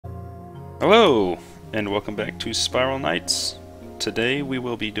Hello, and welcome back to Spiral Knights. Today we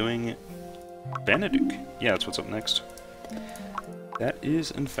will be doing Vanaduk. Yeah, that's what's up next. That is,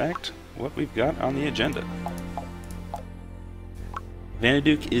 in fact, what we've got on the agenda.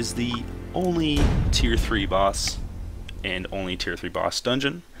 Vanaduk is the only Tier 3 boss, and only Tier 3 boss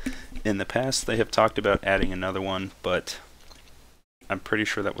dungeon. In the past, they have talked about adding another one, but I'm pretty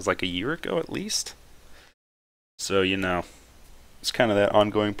sure that was like a year ago at least. So, you know, it's kind of that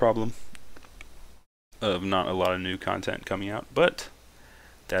ongoing problem of not a lot of new content coming out, but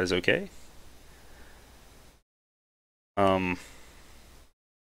that is okay. Let's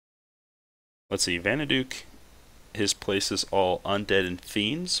see, Vanaduk, his place is all undead and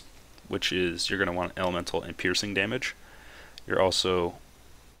fiends, which is you're going to want elemental and piercing damage. You're also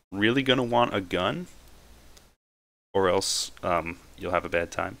really going to want a gun, or else you'll have a bad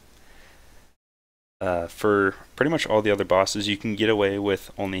time. For pretty much all the other bosses, you can get away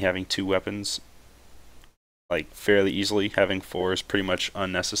with only having 2 weapons, like fairly easily. Having 4 is pretty much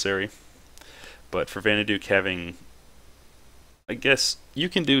unnecessary. But for Vanaduk, having, I guess you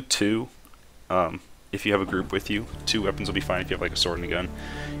can do 2 if you have a group with you. 2 weapons will be fine. If you have like a sword and a gun,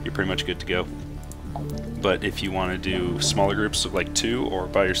 you're pretty much good to go. But if you want to do smaller groups of like 2 or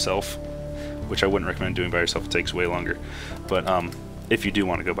by yourself, which I wouldn't recommend doing by yourself, it takes way longer. But if you do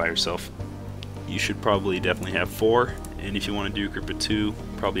want to go by yourself, you should probably definitely have 4. And if you want to do a group of 2,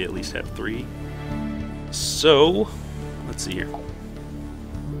 probably at least have 3. So, let's see here.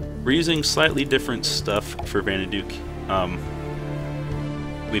 We're using slightly different stuff for Vanaduk.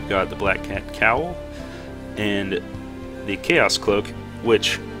 We've got the Black Cat Cowl and the Chaos Cloak,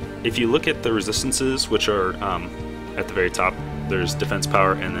 which, if you look at the resistances, which are at the very top, there's defense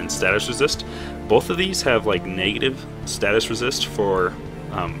power and then status resist. Both of these have like negative status resist for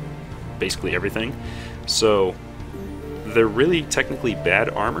basically everything. So they're really technically bad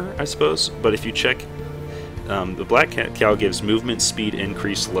armor, I suppose, but if you check, the Black Cat Cowl gives movement speed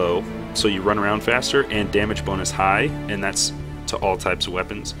increase low, so you run around faster, and damage bonus high, and that's to all types of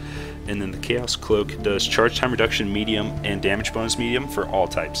weapons. And then the Chaos Cloak does charge time reduction medium and damage bonus medium for all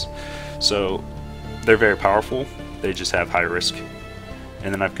types. So they're very powerful, they just have high risk.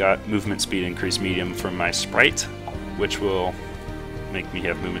 And then I've got movement speed increase medium from my Sprite, which will make me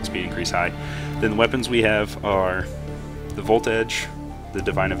have movement speed increase high. Then the weapons we have are the Volt Edge, the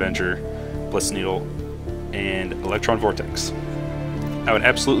Divine Avenger, Blitz Needle, and Electron Vortex. I would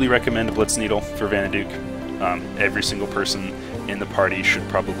absolutely recommend a Blitz Needle for Vanaduk. Every single person in the party should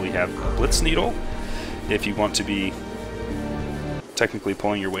probably have a Blitz Needle if you want to be technically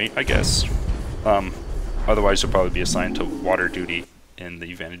pulling your weight, I guess. Otherwise you'll probably be assigned to water duty in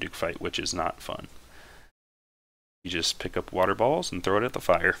the Vanaduk fight, which is not fun. You just pick up water balls and throw it at the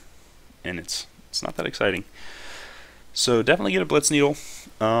fire, and it's not that exciting. So definitely get a Blitz Needle.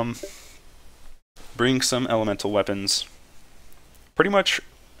 Bring some elemental weapons. Pretty much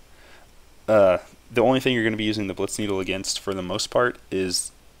the only thing you're going to be using the Blitz Needle against for the most part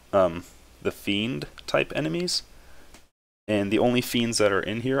is the Fiend type enemies. And the only Fiends that are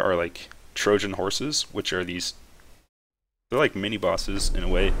in here are like Trojan horses, which are these, they're like mini bosses in a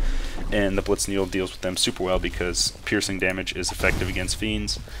way, and the Blitz Needle deals with them super well because piercing damage is effective against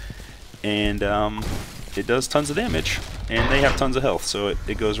Fiends, and it does tons of damage, and they have tons of health, so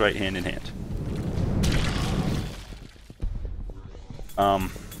it goes right hand in hand.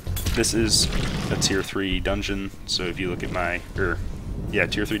 This is a Tier 3 dungeon, so if you look at my, Tier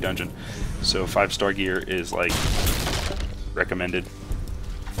 3 dungeon, so 5-star gear is like recommended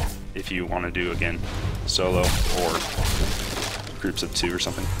if you want to do, again, solo or groups of 2 or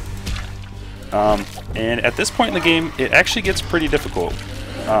something. And at this point in the game, it actually gets pretty difficult.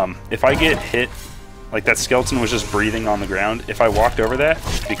 If I get hit, like that skeleton was just breathing on the ground, if I walked over that,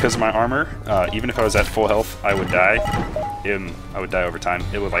 because of my armor, even if I was at full health, I would die. I would die over time.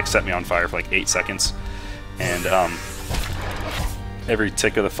 It would like set me on fire for like 8 seconds. And every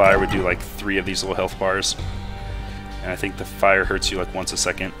tick of the fire would do like 3 of these little health bars. And I think the fire hurts you like once a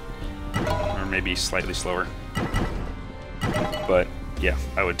second, or maybe slightly slower. But yeah,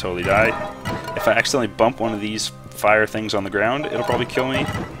 I would totally die. If I accidentally bump one of these fire things on the ground, it'll probably kill me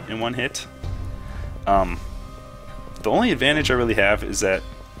in one hit. The only advantage I really have is that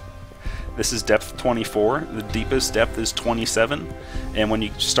this is depth 24, the deepest depth is 27, and when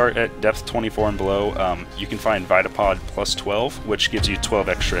you start at depth 24 and below, you can find Vitapod plus 12, which gives you 12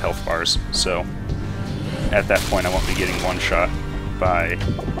 extra health bars, so at that point I won't be getting one shot by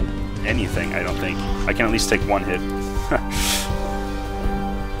anything, I don't think. I can at least take 1 hit.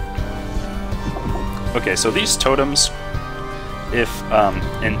 Okay, so these totems, if,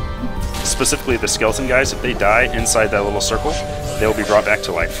 and specifically the skeleton guys, if they die inside that little circle, they'll be brought back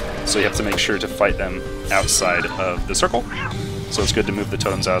to life. So you have to make sure to fight them outside of the circle. So it's good to move the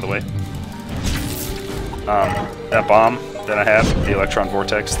totems out of the way. That bomb that I have, the Electron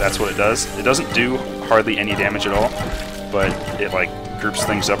Vortex, that's what it does. It doesn't do hardly any damage at all, but it like groups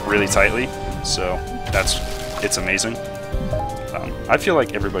things up really tightly, so it's amazing. I feel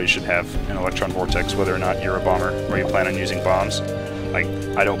like everybody should have an Electron Vortex, whether or not you're a bomber or you plan on using bombs. Like,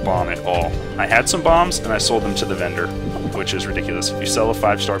 I don't bomb at all. I had some bombs and I sold them to the vendor, which is ridiculous. If you sell a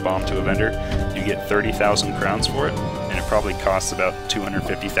 5-star bomb to a vendor, you get 30,000 crowns for it, and it probably costs about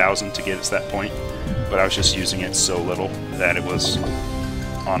 250,000 to get it to that point. But I was just using it so little that it was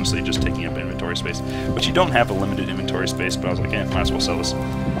honestly just taking up inventory space. But you don't have a limited inventory space, but I was like, might as well sell this.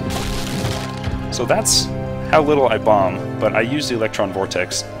 So that's how little I bomb, but I use the Electron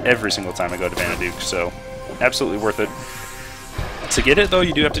Vortex every single time I go to Vanaduke, so absolutely worth it. To get it, though,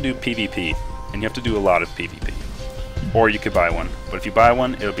 you do have to do PvP, and you have to do a lot of PvP. Or you could buy one, but if you buy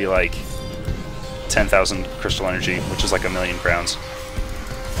one, it'll be like 10,000 crystal energy, which is like 1,000,000 crowns.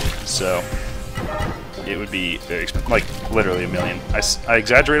 So it would be very expensive, like literally 1,000,000. I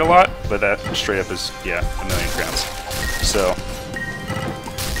exaggerate a lot, but that straight up is, yeah, 1,000,000 crowns. So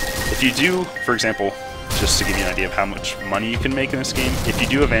if you do, for example, just to give you an idea of how much money you can make in this game, if you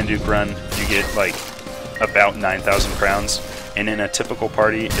do a Vanaduke run, you get like about 9,000 crowns, and in a typical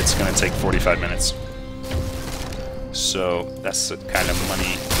party, it's going to take 45 minutes. So that's the kind of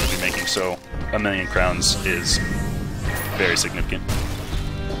money you'll be making. So 1,000,000 crowns is very significant.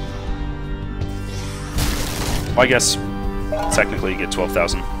 Well, I guess technically you get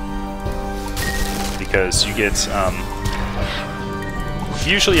 12,000 because you get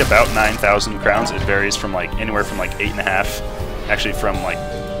usually about 9,000 crowns. It varies from like anywhere from like 8.5, actually from like,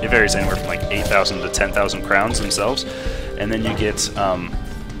 it varies anywhere from like 8,000 to 10,000 crowns themselves. And then you get,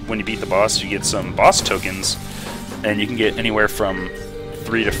 when you beat the boss, you get some boss tokens, and you can get anywhere from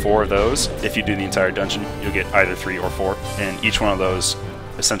 3 to 4 of those. If you do the entire dungeon, you'll get either 3 or 4, and each one of those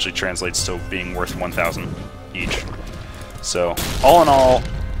essentially translates to being worth 1,000 each. So all in all,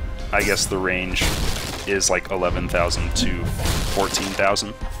 I guess the range is like 11,000 to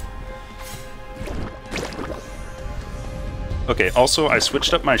 14,000. Okay, also I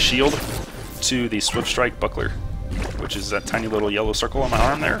switched up my shield to the Swift Strike Buckler, which is that tiny little yellow circle on my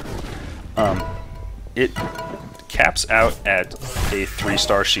arm there. It caps out at a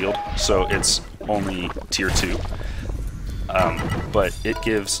 3-star shield, so it's only tier 2. But it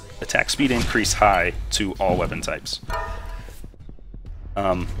gives attack speed increase high to all weapon types.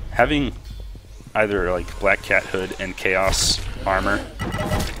 Having either like Black Cat Hood and Chaos armor,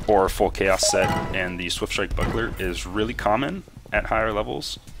 or full Chaos set and the Swift Strike Buckler is really common at higher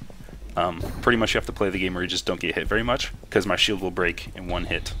levels. Pretty much you have to play the game where you just don't get hit very much, because my shield will break in 1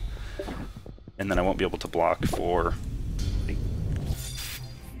 hit. And then I won't be able to block for like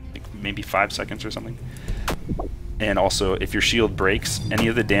maybe 5 seconds or something. And also, if your shield breaks, any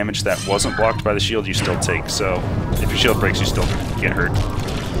of the damage that wasn't blocked by the shield you still take. So if your shield breaks, you still get hurt.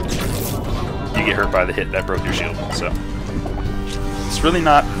 You get hurt by the hit that broke your shield. So it's really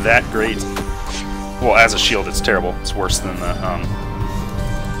not that great. Well, as a shield, it's terrible. It's worse than the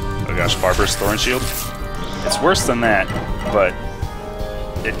oh gosh, Barbarous Thorn Shield. It's worse than that, but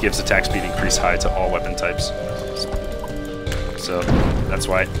it gives attack speed increase high to all weapon types. So that's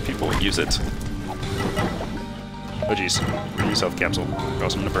why people use it. Oh jeez, reuse health capsule, or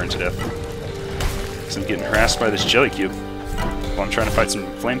else I'm gonna burn to death. Because I'm getting harassed by this jelly cube while I'm trying to fight some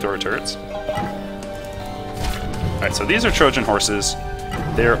flamethrower turrets. Alright, so these are Trojan horses.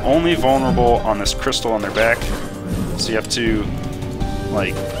 They're only vulnerable on this crystal on their back, so you have to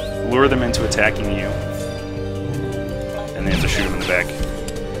like lure them into attacking you, and then you have to shoot them in the back.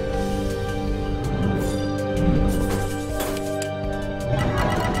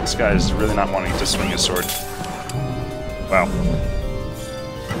 This guy is really not wanting to swing his sword. Wow.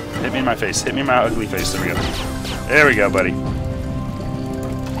 Hit me in my face. Hit me in my ugly face. There we go. There we go, buddy.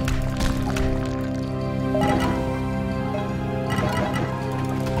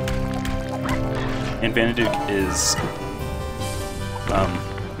 And Vanaduke is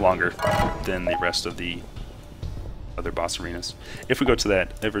longer than the rest of the other boss arenas. If we go to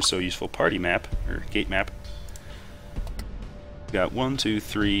that ever so useful party map, or gate map, we got 1, 2,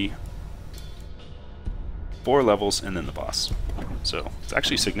 3, 4 levels and then the boss. So it's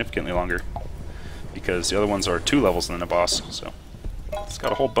actually significantly longer because the other ones are 2 levels and then a boss. So it's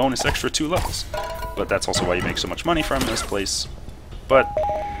got a whole bonus extra 2 levels. But that's also why you make so much money from this place. But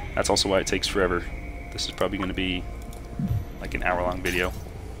that's also why it takes forever. This is probably going to be like an hour-long video.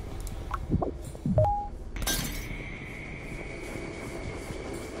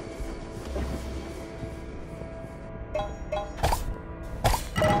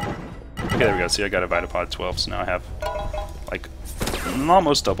 Okay, there we go. See, I got a Vitapod 12, so now I have, like,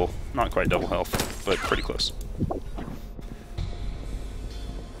 almost double. Not quite double health, but pretty close.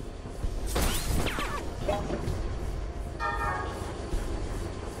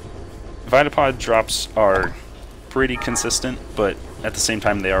 Vitapod drops are pretty consistent, but at the same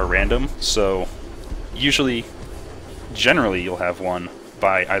time they are random, so generally you'll have one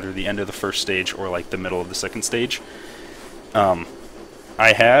by either the end of the first stage or like the middle of the second stage.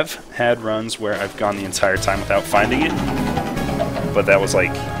 I have had runs where I've gone the entire time without finding it, but that was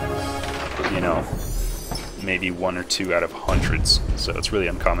like, you know, maybe 1 or 2 out of hundreds, so it's really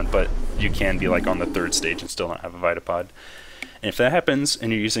uncommon, but you can be like on the third stage and still not have a Vitapod. And if that happens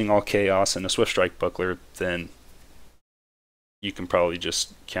and you're using all Chaos and a Swift Strike Buckler, then you can probably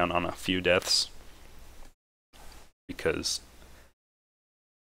just count on a few deaths, because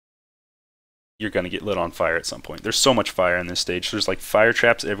you're going to get lit on fire at some point. There's so much fire in this stage. There's like fire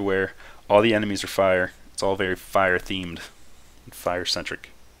traps everywhere. All the enemies are fire. It's all very fire themed and fire centric.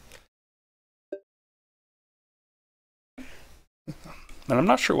 And I'm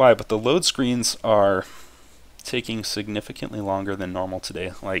not sure why, but the load screens are taking significantly longer than normal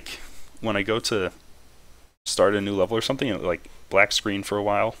today. Like when I go to start a new level or something, it'll like black screen for a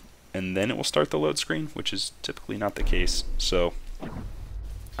while and then it will start the load screen, which is typically not the case. So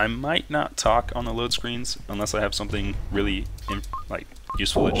I might not talk on the load screens unless I have something really like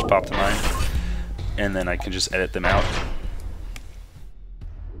useful that just popped to mind, and then I can just edit them out.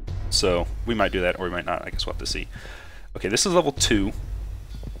 So we might do that or we might not. I guess we'll have to see. Okay, this is level 2.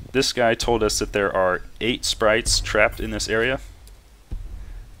 This guy told us that there are 8 sprites trapped in this area,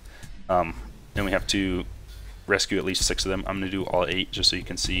 and we have to rescue at least 6 of them. I'm going to do all 8 just so you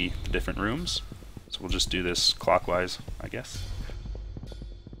can see the different rooms. So we'll just do this clockwise, I guess.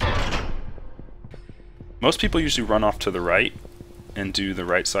 Most people usually run off to the right and do the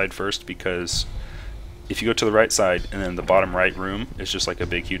right side first, because if you go to the right side and then the bottom right room is just like a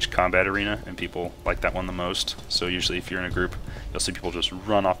big huge combat arena, and people like that one the most. So usually if you're in a group, you'll see people just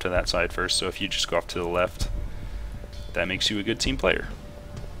run off to that side first. So if you just go off to the left, that makes you a good team player.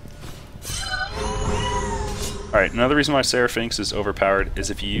 Alright, another reason why Seraphynx is overpowered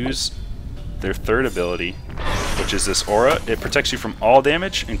is if you use their third ability, which is this aura, it protects you from all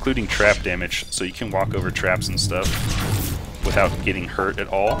damage, including trap damage, so you can walk over traps and stuff without getting hurt at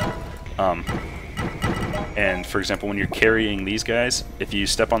all. And for example, when you're carrying these guys, if you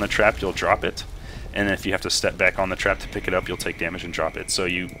step on the trap, you'll drop it, and then if you have to step back on the trap to pick it up, you'll take damage and drop it. So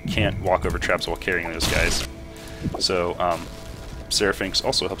you can't walk over traps while carrying those guys. So Seraphynx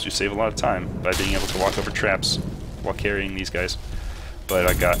also helps you save a lot of time by being able to walk over traps while carrying these guys. But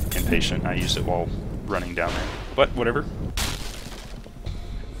I got impatient. I used it while running down there. But whatever.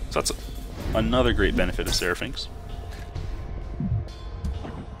 So that's another great benefit of Seraphynx.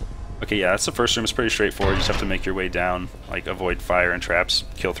 Okay, yeah, that's the first room. It's pretty straightforward. You just have to make your way down, like avoid fire and traps,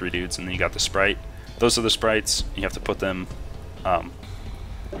 kill 3 dudes, and then you got the sprite. Those are the sprites. You have to put them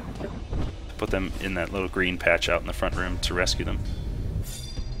in that little green patch out in the front room to rescue them.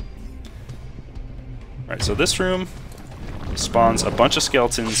 Alright, so this room spawns a bunch of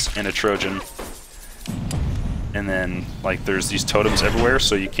skeletons and a Trojan, and then like there's these totems everywhere,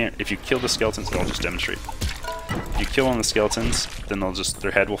 so you can't, if you kill the skeletons, I'll just demonstrate. If you kill on the skeletons, then they'll just,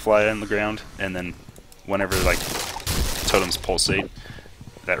 their head will fly on the ground, and then whenever like totems pulsate,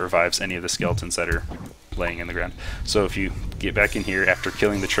 that revives any of the skeletons that are laying in the ground. So if you get back in here after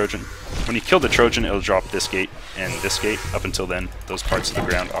killing the Trojan, when you kill the Trojan, it'll drop this gate and this gate. Up until then, those parts of the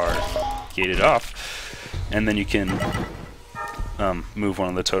ground are gated off, and then you can move one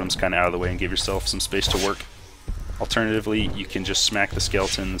of the totems kind of out of the way and give yourself some space to work. Alternatively, you can just smack the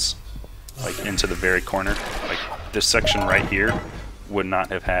skeletons like into the very corner. Like this section right here would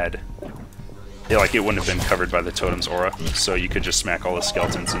not have had, like it wouldn't have been covered by the totem's aura, so you could just smack all the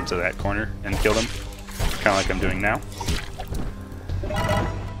skeletons into that corner and kill them, kind of like I'm doing now.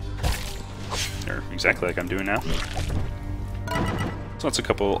 Or exactly like I'm doing now. So that's a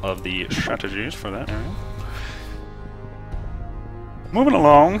couple of the strategies for that area. Moving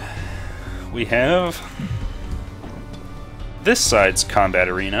along, we have this side's combat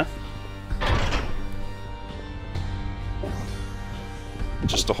arena.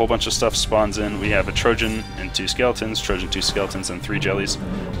 Just a whole bunch of stuff spawns in. We have a Trojan and 2 skeletons, Trojan, 2 skeletons, and 3 jellies.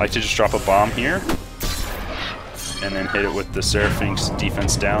 I like to just drop a bomb here, and then hit it with the Seraphynx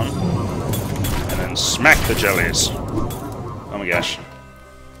defense down, and then smack the jellies. Oh my gosh.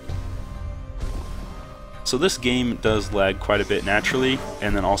 So this game does lag quite a bit naturally,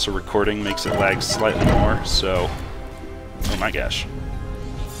 and then also recording makes it lag slightly more, so... Oh my gosh.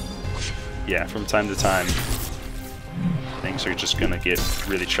 Yeah, from time to time, things are just gonna get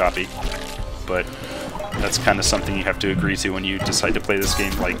really choppy. But that's kind of something you have to agree to when you decide to play this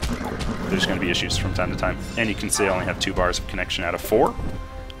game. Like, there's going to be issues from time to time. And you can say I only have 2 bars of connection out of 4,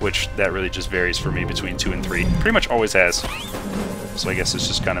 which that really just varies for me between 2 and 3. Pretty much always has. So I guess it's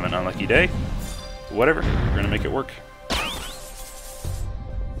just kind of an unlucky day. Whatever, we're going to make it work.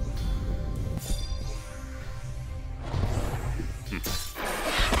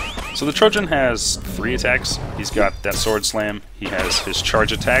 So the Trojan has 3 attacks. He's got that sword slam. He has his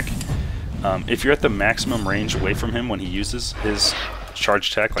charge attack. If you're at the maximum range away from him when he uses his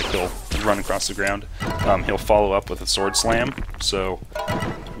charge attack, like he'll run across the ground, he'll follow up with a sword slam. So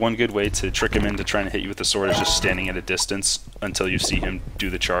one good way to trick him into trying to hit you with the sword is just standing at a distance until you see him do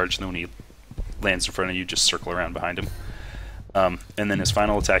the charge, and then when he lands in front of you, just circle around behind him. And then his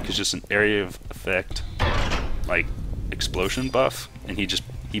final attack is just an area of effect, like explosion buff, and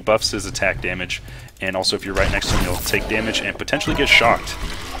he buffs his attack damage, and also if you're right next to him, you'll take damage and potentially get shocked,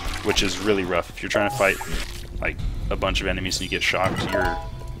 which is really rough. If you're trying to fight like a bunch of enemies and you get shocked,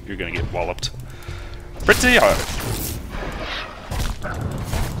 you're gonna get walloped pretty hard.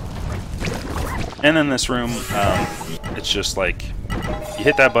 And in this room, it's just like you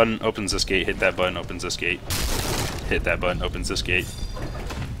hit that button, opens this gate, hit that button, opens this gate, hit that button, opens this gate.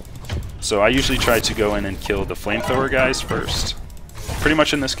 So I usually try to go in and kill the flamethrower guys first. Pretty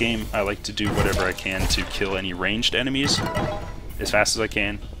much in this game, I like to do whatever I can to kill any ranged enemies as fast as I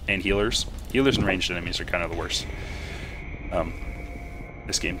can, and healers. Healers and ranged enemies are kind of the worst.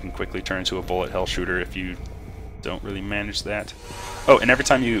 This game can quickly turn into a bullet hell shooter if you don't really manage that. Oh, and every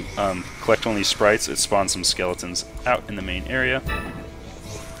time you collect one of these sprites, it spawns some skeletons out in the main area.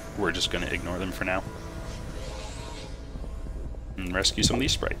 We're just going to ignore them for now. And rescue some of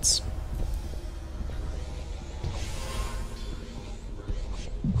these sprites.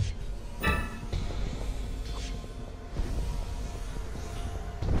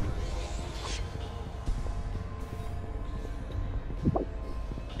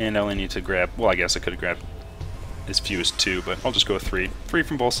 And I only need to grab, well, I guess I could have grabbed as few as 2, but I'll just go with 3. 3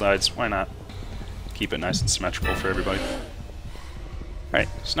 from both sides, why not? Keep it nice and symmetrical for everybody. Alright,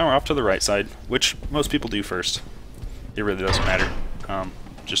 so now we're off to the right side, which most people do first. It really doesn't matter.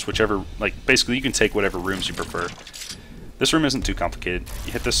 Just whichever, like, basically you can take whatever rooms you prefer. This room isn't too complicated.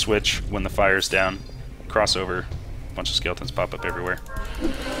 You hit the switch when the fire's down, cross over, a bunch of skeletons pop up everywhere.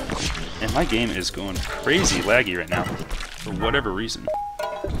 And my game is going crazy laggy right now, for whatever reason.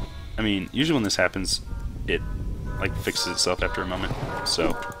 I mean, usually when this happens, it like fixes itself after a moment,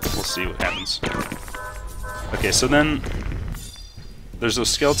 so we'll see what happens. Okay, so then there's those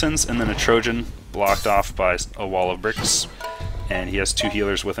skeletons and then a Trojan blocked off by a wall of bricks, and he has 2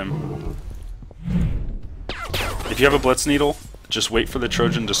 healers with him. If you have a Blitz Needle, just wait for the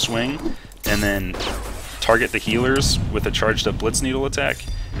Trojan to swing, and then target the healers with a charged up Blitz Needle attack,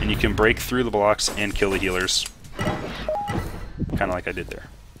 and you can break through the blocks and kill the healers. Kind of like I did there.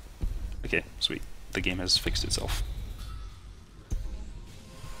 Okay, sweet. The game has fixed itself.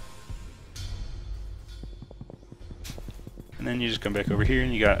 And then you just come back over here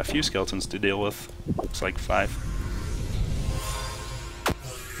and you got a few skeletons to deal with. Looks like 5.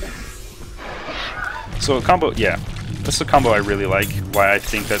 So a combo, yeah. That's a combo I really like. Why I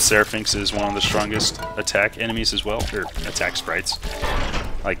think that Seraphynx is one of the strongest attack enemies as well, or attack sprites.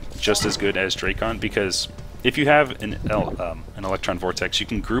 Like, just as good as Dracon, because if you have an Electron Vortex, you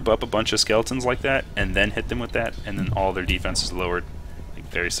can group up a bunch of skeletons like that, and then hit them with that, and then all their defense is lowered, like,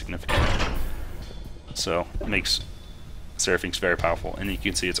 very significantly. So, it makes Seraphynx very powerful, and you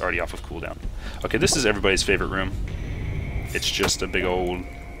can see it's already off of cooldown. Okay, this is everybody's favorite room. It's just a big old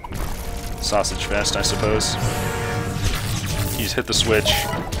sausage fest, I suppose. You just hit the switch,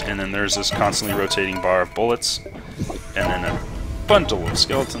 and then there's this constantly rotating bar of bullets, and then a bundle of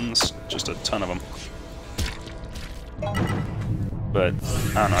skeletons, just a ton of them. But,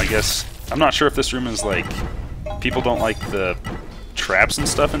 I don't know, I guess, I'm not sure if this room is like, people don't like the traps and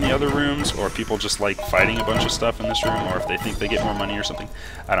stuff in the other rooms, or people just like fighting a bunch of stuff in this room, or if they think they get more money or something.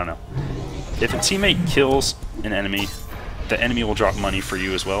 I don't know. If a teammate kills an enemy, the enemy will drop money for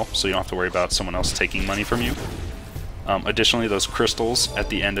you as well, so you don't have to worry about someone else taking money from you. Additionally, those crystals at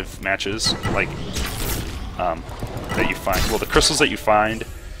the end of matches, like, that you find, well, the crystals that you find,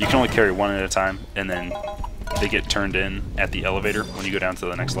 you can only carry 1 at a time, and then they get turned in at the elevator when you go down to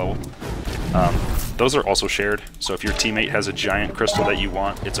the next level. Those are also shared, so if your teammate has a giant crystal that you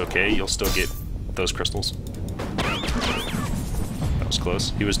want, it's okay, you'll still get those crystals. That was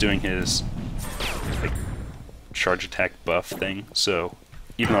close. He was doing his like charge attack buff thing, so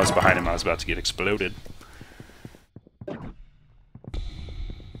even though I was behind him, I was about to get exploded.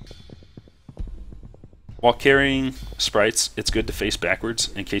 While carrying sprites, it's good to face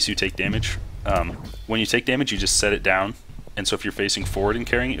backwards in case you take damage. When you take damage, you just set it down. And so if you're facing forward and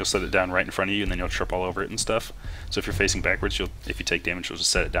carrying it, you'll set it down right in front of you, and then you'll trip all over it and stuff. So if you're facing backwards, if you take damage, you'll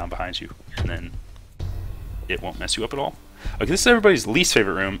just set it down behind you, and then it won't mess you up at all. Okay, this is everybody's least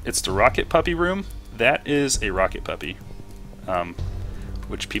favorite room. It's the Rocket Puppy room. That is a Rocket Puppy,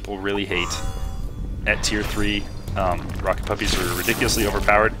 which people really hate. At Tier 3, Rocket Puppies are ridiculously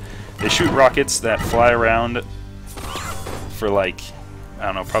overpowered. They shoot rockets that fly around for like, I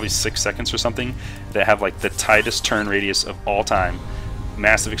don't know, probably 6 seconds or something, that have like the tightest turn radius of all time.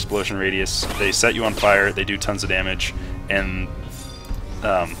 Massive explosion radius. They set you on fire, they do tons of damage, and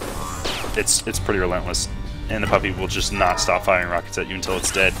it's pretty relentless. And the puppy will just not stop firing rockets at you until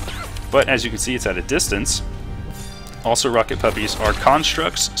it's dead. But as you can see, it's at a distance. Also, rocket puppies are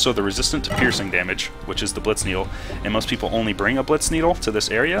constructs, so they're resistant to piercing damage, which is the Blitz Needle, and most people only bring a Blitz Needle to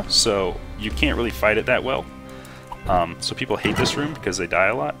this area, so you can't really fight it that well. So people hate this room because they die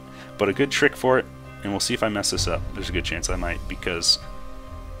a lot, but a good trick for it, and we'll see if I mess this up. There's a good chance I might, because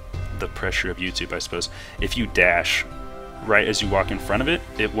the pressure of YouTube, I suppose. If you dash right as you walk in front of it,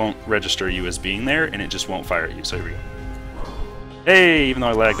 it won't register you as being there, and it just won't fire at you. So here we go. Hey, even though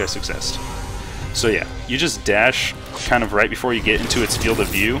I lagged, I successed. So yeah, you just dash kind of right before you get into its field of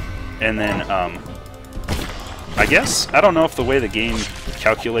view, and then I guess, I don't know if the way the game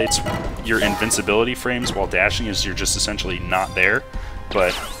calculates your invincibility frames while dashing is you're just essentially not there,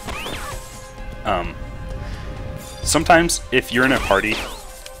 but sometimes if you're in a party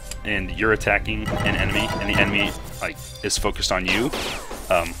and you're attacking an enemy and the enemy like is focused on you,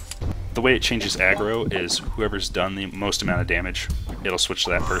 the way it changes aggro is whoever's done the most amount of damage, it'll switch to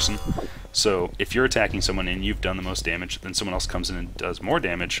that person. So if you're attacking someone and you've done the most damage, then someone else comes in and does more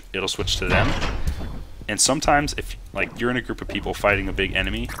damage, it'll switch to them. And sometimes if like you're in a group of people fighting a big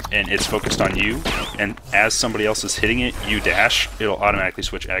enemy and it's focused on you, and as somebody else is hitting it, you dash, it'll automatically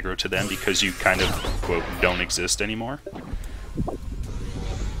switch aggro to them because you kind of, quote, don't exist anymore.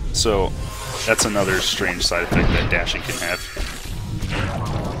 So that's another strange side effect that dashing can have.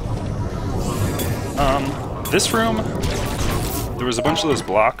 This room, there was a bunch of those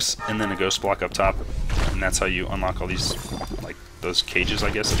blocks and then a ghost block up top, and that's how you unlock all these, like, those cages, I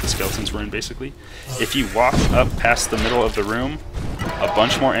guess, that the skeletons were in, basically. If you walk up past the middle of the room, a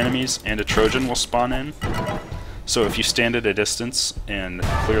bunch more enemies and a Trojan will spawn in. So if you stand at a distance and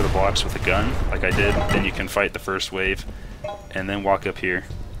clear the blocks with a gun, like I did, then you can fight the first wave, and then walk up here,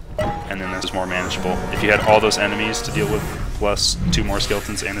 and then this is more manageable. If you had all those enemies to deal with, plus 2 more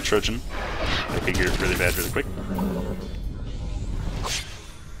skeletons and a Trojan, it could get really bad really quick.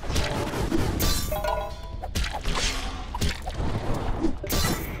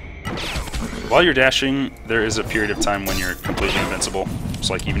 While you're dashing, there is a period of time when you're completely invincible. It's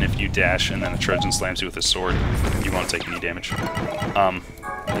like even if you dash and then a Trojan slams you with a sword, you won't take any damage.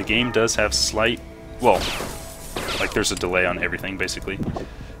 The game does have slight, well, like there's a delay on everything basically.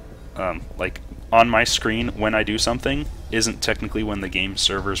 Like on my screen when I do something isn't technically when the game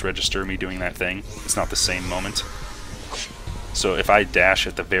servers register me doing that thing. It's not the same moment. So if I dash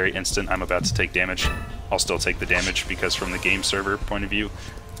at the very instant I'm about to take damage, I'll still take the damage because from the game server point of view,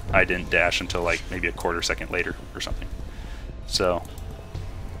 I didn't dash until like maybe a quarter second later or something. So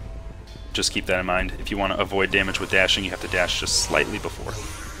just keep that in mind. If you want to avoid damage with dashing, you have to dash just slightly before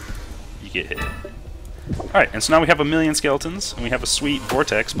you get hit. Alright, and so now we have 1,000,000 skeletons, and we have a sweet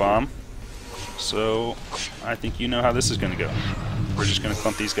vortex bomb. So I think you know how this is going to go. We're just going to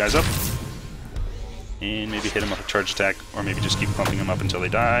clump these guys up, and maybe hit them with a charge attack, or maybe just keep clumping them up until they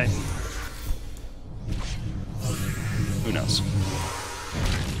die. Who knows?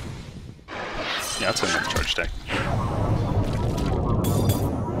 Yeah, let's hit them with a charge attack.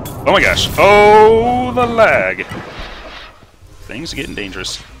 Oh my gosh! Oh, the lag! Things are getting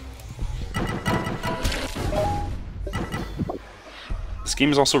dangerous. This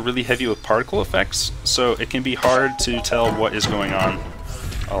game is also really heavy with particle effects, so it can be hard to tell what is going on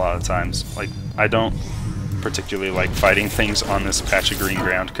a lot of times. Like, I don't particularly like fighting things on this patch of green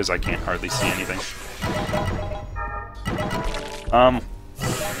ground because I can't hardly see anything.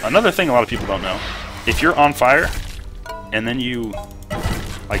 Another thing a lot of people don't know, if you're on fire, and then you,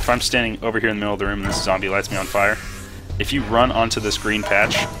 like if I'm standing over here in the middle of the room and this zombie lights me on fire, if you run onto this green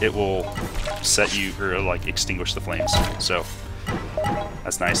patch, it will set you, or like extinguish the flames. So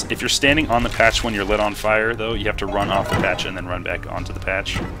that's nice. If you're standing on the patch when you're lit on fire, though, you have to run off the patch and then run back onto the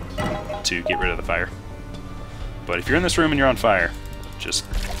patch to get rid of the fire. But if you're in this room and you're on fire, just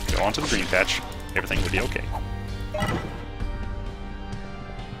go onto the green patch. Everything will be okay.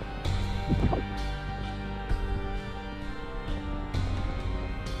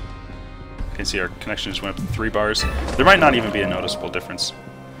 can see our connection just went up to 3 bars. There might not even be a noticeable difference,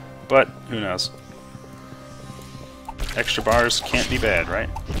 but who knows. Extra bars can't be bad, right?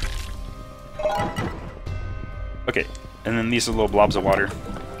 Okay, and then these are little blobs of water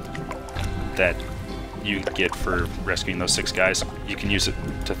that you get for rescuing those 6 guys. You can use it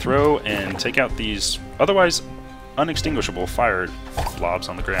to throw and take out these otherwise unextinguishable fire blobs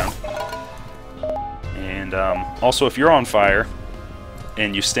on the ground. And also, if you're on fire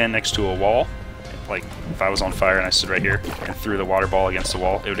and you stand next to a wall, like if I was on fire and I stood right here and threw the water ball against the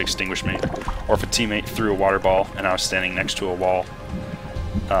wall, it would extinguish me. Or if a teammate threw a water ball and I was standing next to a wall,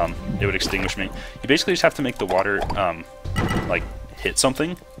 it would extinguish me. You basically just have to make the water like hit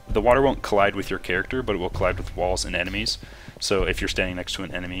something. The water won't collide with your character, but it will collide with walls and enemies. So if you're standing next to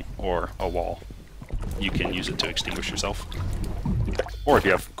an enemy or a wall, you can use it to extinguish yourself. Or if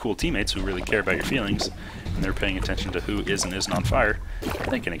you have cool teammates who really care about your feelings and they're paying attention to who is and isn't on fire,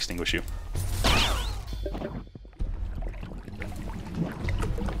 they can extinguish you.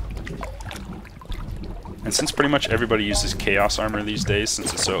 And since pretty much everybody uses Chaos Armor these days,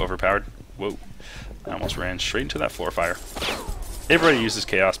 since it's so overpowered, whoa, I almost ran straight into that floor fire. Everybody uses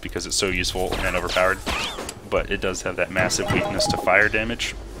Chaos because it's so useful and overpowered, but it does have that massive weakness to fire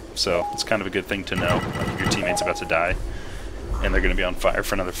damage, so it's kind of a good thing to know. Like if your teammate's about to die, and they're going to be on fire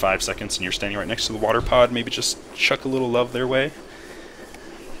for another 5 seconds, and you're standing right next to the water pod, maybe just chuck a little love their way.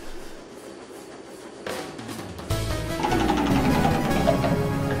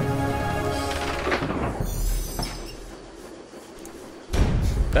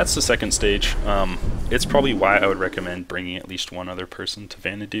 That's the second stage. It's probably why I would recommend bringing at least one other person to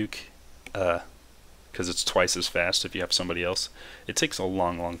Vanaduke, because it's twice as fast if you have somebody else. It takes a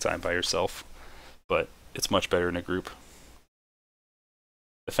long time by yourself, but it's much better in a group.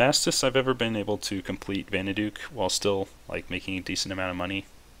 The fastest I've ever been able to complete Vanaduke while still like making a decent amount of money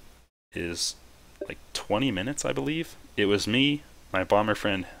is like 20 minutes, I believe. It was me, my bomber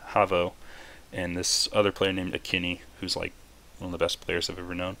friend Havo, and this other player named Akini, who's like one of the best players I've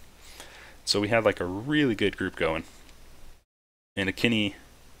ever known. So we had like a really good group going. And Akini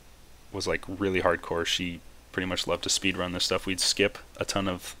was like really hardcore. She pretty much loved to speedrun this stuff. We'd skip a ton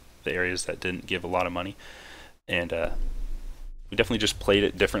of the areas that didn't give a lot of money. And we definitely just played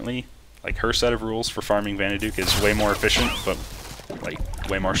it differently. Like her set of rules for farming Vanaduke is way more efficient, but like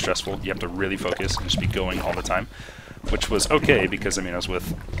way more stressful. You have to really focus and just be going all the time. Which was okay because I mean I was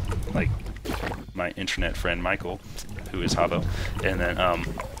with like my internet friend Michael, who is Havo, and then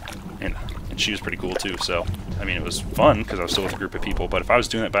and she was pretty cool too. So I mean it was fun because I was still with a group of people. But if I was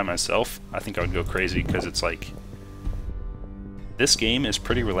doing it by myself, I think I would go crazy because it's like this game is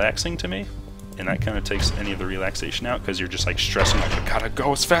pretty relaxing to me, and that kind of takes any of the relaxation out because you're just like stressing like I gotta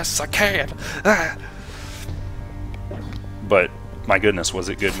go as fast as I can. Ah! But my goodness, was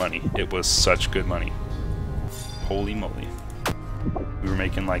it good money? It was such good money. Holy moly. We were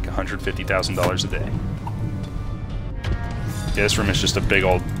making like $150,000 a day. Yeah, this room is just a big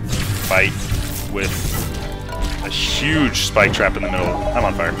old fight with a huge spike trap in the middle. I'm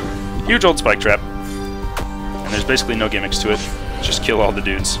on fire. Huge old spike trap. And there's basically no gimmicks to it. Just kill all the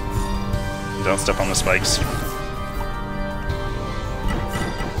dudes. Don't step on the spikes.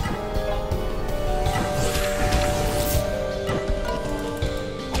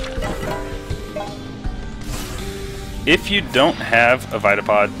 If you don't have a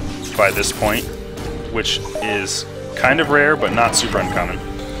Vitapod by this point, which is kind of rare but not super uncommon,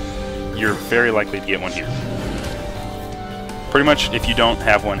 you're very likely to get one here. Pretty much if you don't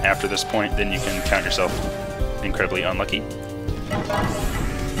have one after this point, then you can count yourself incredibly unlucky.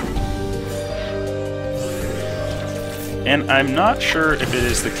 And I'm not sure if it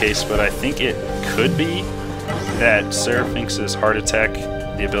is the case, but I think it could be that Serafinx's heart attack,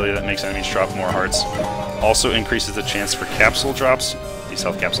 the ability that makes enemies drop more hearts, also increases the chance for capsule drops, these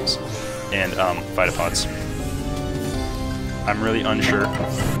health capsules, and Vitapods. I'm really unsure.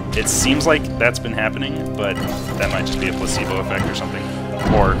 It seems like that's been happening, but that might just be a placebo effect or something.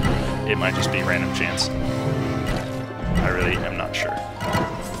 Or it might just be random chance. I really am not sure.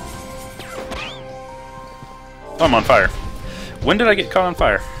 Oh, I'm on fire. When did I get caught on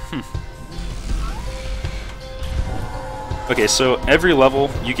fire? Okay, so every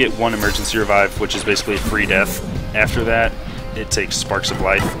level you get one emergency revive, which is basically a free death. After that, it takes sparks of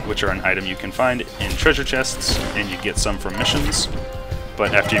life, which are an item you can find in treasure chests, and you get some from missions.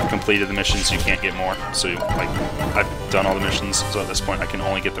 But after you've completed the missions, you can't get more. So, like, I've done all the missions, so at this point I can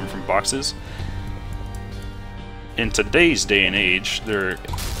only get them from boxes. In today's day and age, they're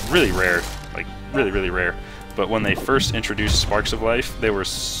really rare, like really rare. But when they first introduced Sparks of Life, they were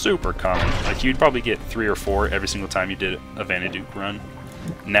super common. Like you'd probably get 3 or 4 every single time you did a Vanaduke run.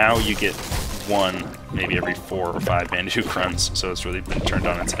 Now you get one maybe every 4 or 5 Bandicoot runs, so it's really been turned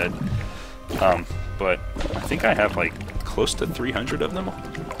on its head. But I think I have like close to 300 of them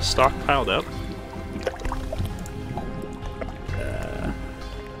stockpiled up.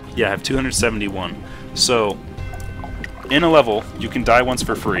 Yeah, I have 271. So in a level, you can die once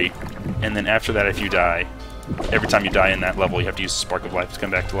for free, and then after that, if you die, every time you die in that level, you have to use the Spark of Life to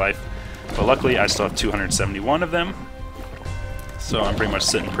come back to life. But luckily, I still have 271 of them, so I'm pretty much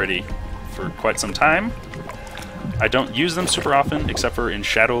sitting pretty for quite some time. I don't use them super often, except for in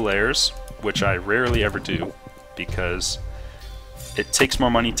shadow layers, which I rarely ever do, because it takes more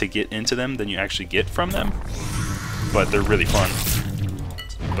money to get into them than you actually get from them, but they're really fun.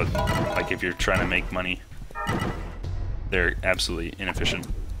 But like if you're trying to make money, they're absolutely inefficient.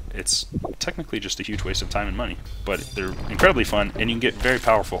 It's technically just a huge waste of time and money, but they're incredibly fun, and you can get very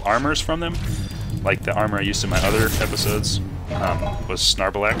powerful armors from them. Like the armor I used in my other episodes was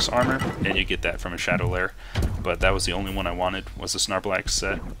Snarblac's armor, and you get that from a shadow lair. But that was the only one I wanted, was the Snarblac's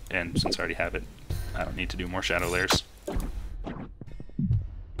set, and since I already have it, I don't need to do more shadow lairs.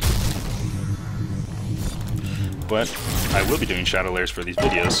 But I will be doing shadow lairs for these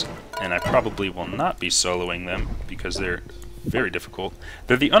videos, and I probably will not be soloing them because they're very difficult.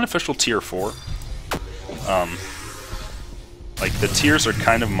 They're the unofficial tier 4. Like the tiers are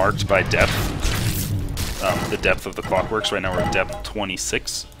kind of marked by depth. The depth of the clockworks. Right now we're at depth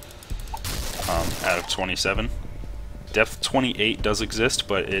 26 out of 27. Depth 28 does exist,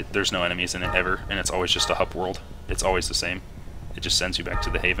 but there's no enemies in it ever, and it's always just a hub world. It's always the same. It just sends you back to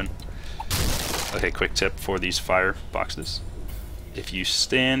the haven. Okay, quick tip for these fire boxes. If you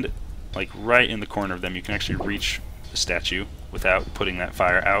stand like right in the corner of them, you can actually reach the statue without putting that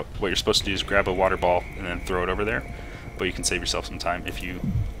fire out. What you're supposed to do is grab a water ball and then throw it over there, but you can save yourself some time if you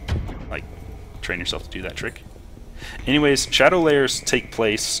like train yourself to do that trick. Anyways, shadow layers take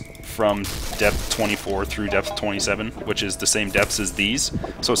place from depth 24 through depth 27, which is the same depths as these,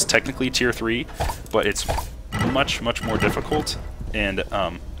 so it's technically tier 3, but it's much more difficult. And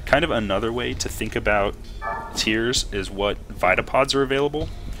kind of another way to think about tiers is what Vitapods are available.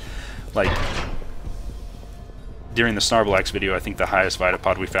 Like during the Snarblac's video, I think the highest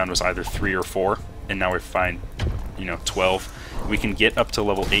Vitapod we found was either 3 or 4, and now we find, 12. We can get up to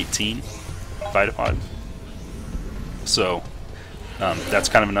level 18 Vitapod. So that's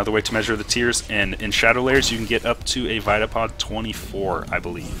kind of another way to measure the tiers, and in shadow layers you can get up to a Vitapod 24, I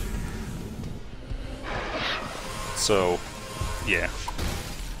believe. So yeah,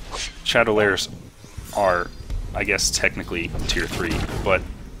 shadow layers are, I guess, technically tier 3, but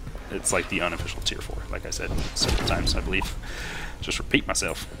it's like the unofficial tier 4, like I said several times, I believe. Just repeat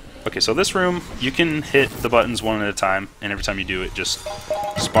myself. Okay, so this room, you can hit the buttons one at a time, and every time you do it, just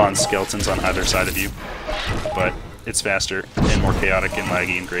spawns skeletons on either side of you. But it's faster and more chaotic and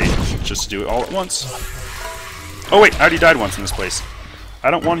laggy and great just to do it all at once. Oh wait, I already died once in this place. I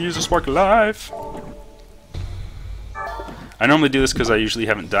don't want to use a Spark of Life. I normally do this because I usually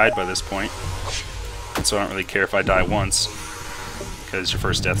haven't died by this point, and so I don't really care if I die once, because your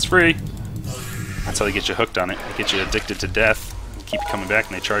first death's free. That's how they get you hooked on it. They get you addicted to death, keep you coming back,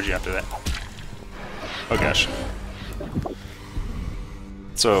 and they charge you after that. Oh gosh.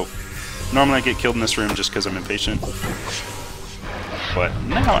 So, normally I get killed in this room just because I'm impatient. But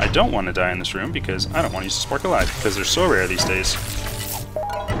now I don't want to die in this room because I don't want to use the Spark of Life, because they're so rare these days.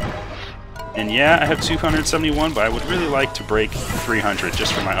 And yeah, I have 271, but I would really like to break 300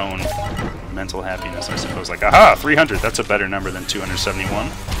 just for my own mental happiness, I suppose. Like, aha, 300, that's a better number than 271.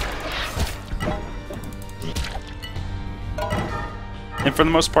 And for the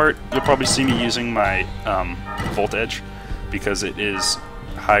most part, you'll probably see me using my Volt Edge, because it is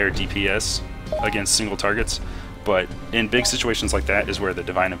higher DPS against single targets. But in big situations like that is where the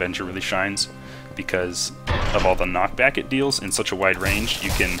Divine Avenger really shines, because of all the knockback it deals in such a wide range. You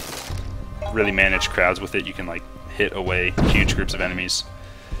can really manage crowds with it. You can like hit away huge groups of enemies.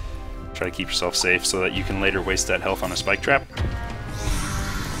 Try to keep yourself safe so that you can later waste that health on a spike trap.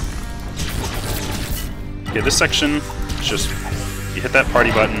 Okay, this section is just, you hit that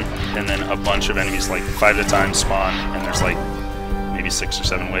party button, and then a bunch of enemies, like 5 at a time, spawn, and there's like maybe 6 or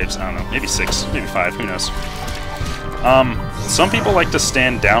 7 waves. I don't know, maybe 6, maybe 5, who knows. Some people like to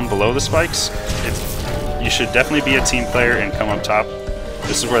stand down below the spikes. You should definitely be a team player and come up top.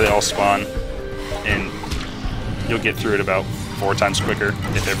 This is where they all spawn, and you'll get through it about 4 times quicker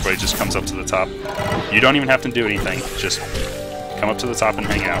if everybody just comes up to the top. You don't even have to do anything, just come up to the top and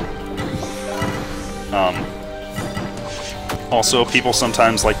hang out. Also, people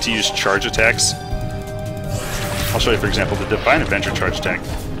sometimes like to use charge attacks. I'll show you, for example, the Divine Avenger charge attack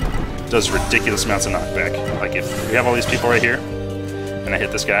does ridiculous amounts of knockback. Like if we have all these people right here, and I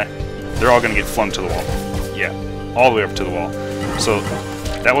hit this guy, they're all going to get flung to the wall. Yeah, all the way up to the wall. So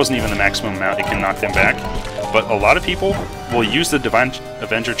that wasn't even the maximum amount it can knock them back. But a lot of people will use the Divine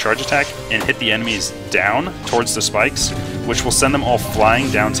Avenger charge attack and hit the enemies down towards the spikes, which will send them all flying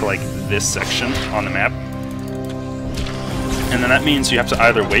down to like this section on the map. And then that means you have to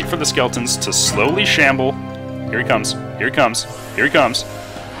either wait for the skeletons to slowly shamble. Here he comes, here he comes, here he comes.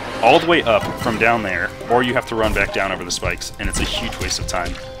 All the way up from down there, or you have to run back down over the spikes, and it's a huge waste of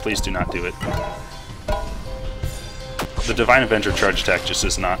time. Please do not do it. The Divine Avenger charge attack just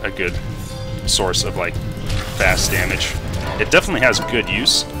is not a good source of like fast damage. It definitely has good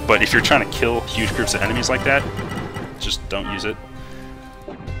use, but if you're trying to kill huge groups of enemies like that, just don't use it,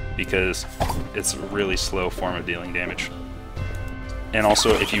 because it's a really slow form of dealing damage. And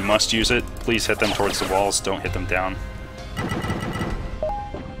also, if you must use it, please hit them towards the walls, don't hit them down.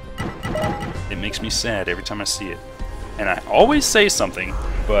 It makes me sad every time I see it. And I always say something,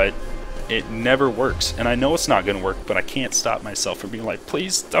 but it never works. And I know it's not going to work, but I can't stop myself from being like,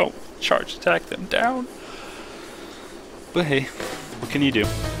 please don't charge attack them down. But hey, what can you do?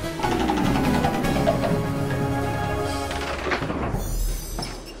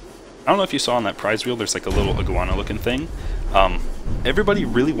 I don't know if you saw on that prize wheel, there's like a little iguana looking thing. Everybody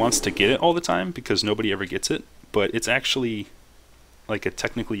really wants to get it all the time because nobody ever gets it, but it's actually like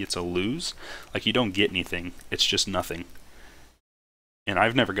technically it's a lose. Like you don't get anything, it's just nothing. And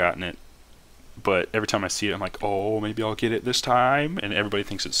I've never gotten it, but every time I see it I'm like, oh, maybe I'll get it this time, and everybody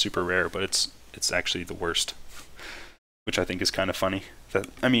thinks it's super rare, but it's actually the worst. Which I think is kind of funny.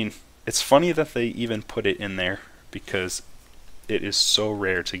 I mean, it's funny that they even put it in there because it is so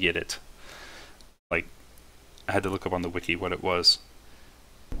rare to get it. Like, I had to look up on the wiki what it was.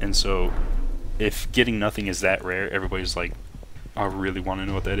 And so, if getting nothing is that rare, everybody's like, I really want to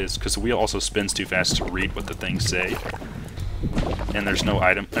know what that is. Because the wheel also spins too fast to read what the things say. And there's no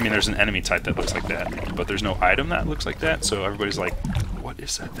item. I mean, there's an enemy type that looks like that, but there's no item that looks like that. So everybody's like, what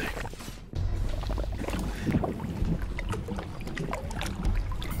is that thing?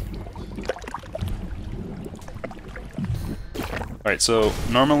 Alright, so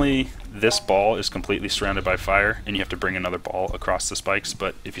normally this ball is completely surrounded by fire, and you have to bring another ball across the spikes,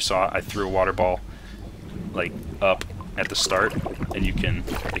 but if you saw, I threw a water ball like up at the start, and you can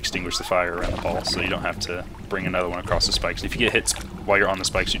extinguish the fire around the ball, so you don't have to bring another one across the spikes. If you get hit while you're on the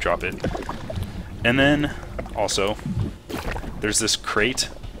spikes, you drop it. And then, also, there's this crate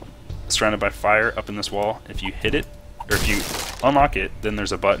surrounded by fire up in this wall. If you hit it, or if you unlock it, then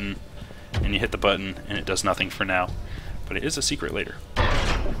there's a button, and you hit the button, and it does nothing for now. But it is a secret later.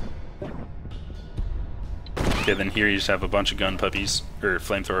 Okay, then here you just have a bunch of gun puppies, or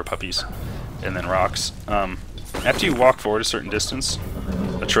flamethrower puppies, and then rocks. After you walk forward a certain distance,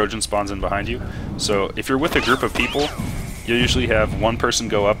 a Trojan spawns in behind you. So if you're with a group of people, you'll usually have one person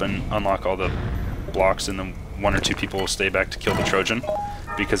go up and unlock all the blocks, and then one or two people will stay back to kill the Trojan,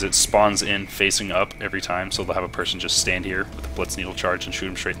 because it spawns in facing up every time, so they'll have a person just stand here with a Blitz Needle charge and shoot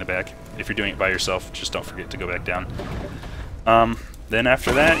him straight in the back. If you're doing it by yourself, just don't forget to go back down. Then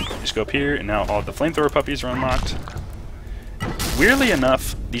after that, you just go up here, and now all the flamethrower puppies are unlocked. Weirdly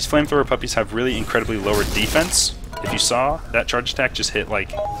enough, these flamethrower puppies have really incredibly lower defense. If you saw, that charge attack just hit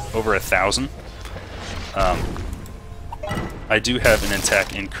like over 1,000. I do have an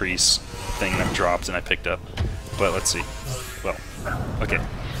attack increase thing that dropped and I picked up, but let's see. Well, okay.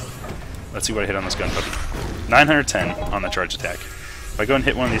 Let's see what I hit on this gun puppy. 910 on the charge attack. If I go and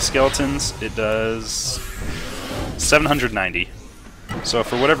hit one of these skeletons, it does 790. So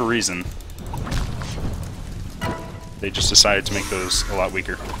for whatever reason, they just decided to make those a lot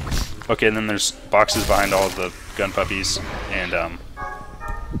weaker. Okay, and then there's boxes behind all of the gun puppies, and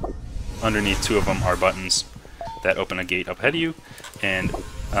underneath two of them are buttons that open a gate up ahead of you. And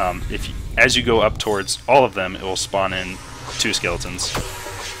as you go up towards all of them, it will spawn in 2 skeletons.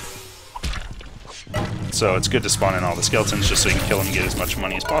 So it's good to spawn in all the skeletons just so you can kill them and get as much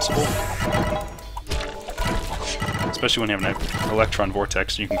money as possible. Especially when you have an electron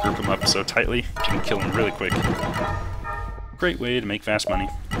vortex, you can group them up so tightly, you can kill them really quick. Great way to make fast money.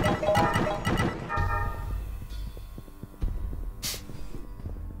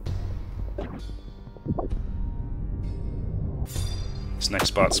 This next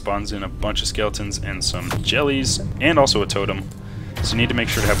spot spawns in a bunch of skeletons and some jellies, and also a totem. So you need to make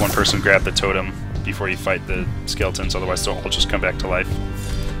sure to have one person grab the totem before you fight the skeletons, otherwise they'll all just come back to life.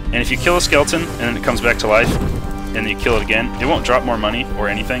 And if you kill a skeleton and then it comes back to life, and then you kill it again, it won't drop more money or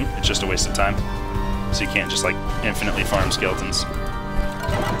anything, it's just a waste of time. So you can't just like infinitely farm skeletons.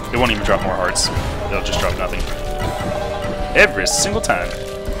 It won't even drop more hearts, they'll just drop nothing. Every single time.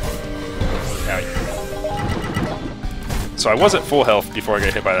 Now, So I was at full health before I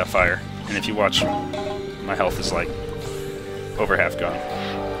got hit by that fire, and if you watch, my health is like over half gone.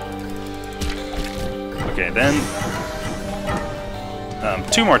 Okay, then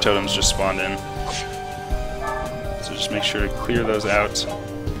 2 more totems just spawned in. So just make sure to clear those out,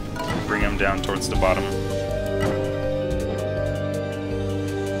 bring them down towards the bottom.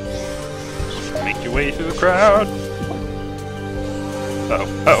 Just make your way through the crowd. Uh-oh,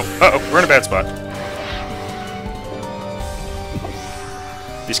 uh-oh, uh-oh, we're in a bad spot.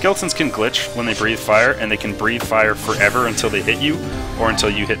 These skeletons can glitch when they breathe fire, and they can breathe fire forever until they hit you, or until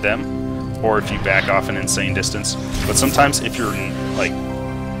you hit them, or if you back off an insane distance. But sometimes if you're like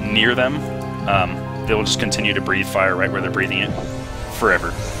near them, they will just continue to breathe fire right where they're breathing it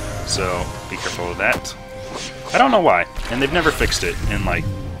forever. So be careful of that. I don't know why, and they've never fixed it in like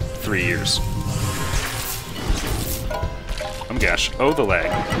 3 years. Oh my gosh, oh the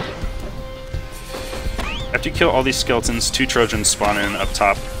lag. After you kill all these skeletons, 2 Trojans spawn in up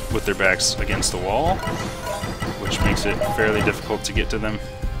top with their backs against the wall, which makes it fairly difficult to get to them.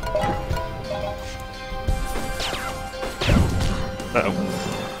 Uh-oh.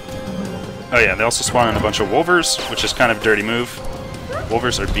 Oh yeah, they also spawn in a bunch of Wolvers, which is kind of a dirty move.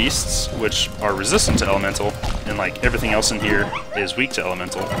 Wolvers are beasts, which are resistant to Elemental, and like everything else in here is weak to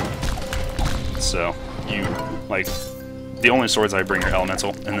Elemental. So, you, like, the only swords I bring are Elemental,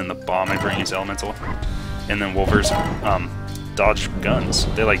 and then the bomb I bring is Elemental. And then Wolvers dodge guns.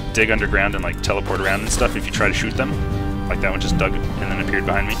 They like dig underground and like teleport around and stuff if you try to shoot them. Like that one just dug and then appeared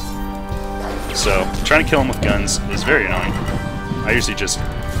behind me. So trying to kill them with guns is very annoying. I usually just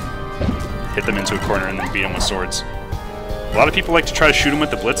hit them into a corner and then beat them with swords. A lot of people like to try to shoot them with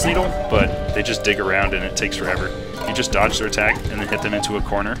the Blitz Needle, but they just dig around and it takes forever. You just dodge their attack and then hit them into a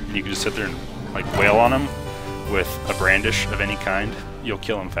corner, and you can just sit there and like wail on them with a brandish of any kind. You'll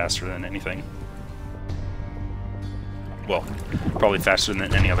kill them faster than anything. Well, probably faster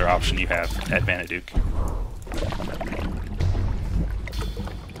than any other option you have at Vanaduke.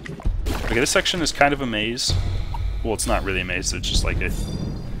 Okay, this section is kind of a maze. Well, it's not really a maze, it's just like a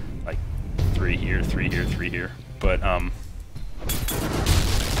 3 here, 3 here, 3 here. But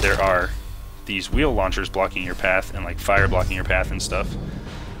there are these wheel launchers blocking your path and like fire blocking your path and stuff.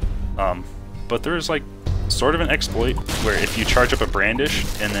 But there's like sort of an exploit where if you charge up a brandish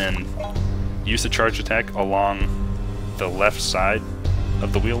and then use the charge attack along the left side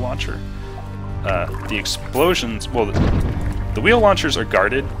of the wheel launcher, the explosions, well, the wheel launchers are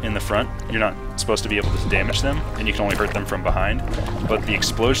guarded in the front. You're not supposed to be able to damage them, and you can only hurt them from behind. But the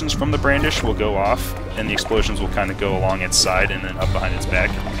explosions from the brandish will go off, and the explosions will kind of go along its side and then up behind its back,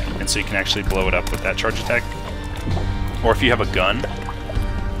 and so you can actually blow it up with that charge attack. Or if you have a gun,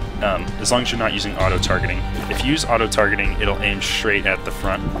 as long as you're not using auto-targeting. If you use auto-targeting, it'll aim straight at the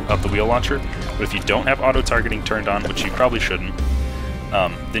front of the wheel launcher, but if you don't have auto-targeting turned on, which you probably shouldn't,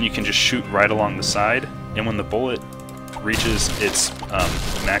 then you can just shoot right along the side, and when the bullet reaches its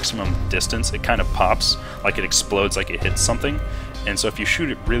maximum distance, it kind of pops, like it explodes, like it hits something, and so if you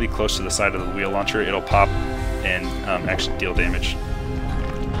shoot it really close to the side of the wheel launcher, it'll pop and actually deal damage.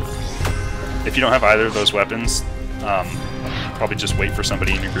 If you don't have either of those weapons, probably just wait for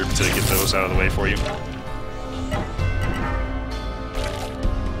somebody in your group to get those out of the way for you.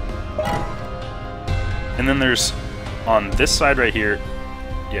 And then there's, on this side right here,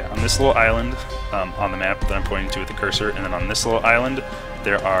 yeah, on this little island on the map that I'm pointing to with the cursor, and then on this little island,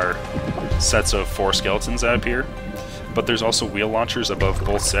 there are sets of 4 skeletons that appear. But there's also wheel launchers above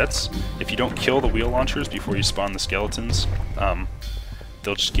both sets. If you don't kill the wheel launchers before you spawn the skeletons,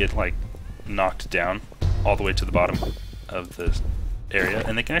 they'll just get like knocked down all the way to the bottom of the area,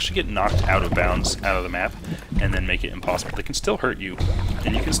 and they can actually get knocked out of bounds out of the map and then make it impossible. They can still hurt you,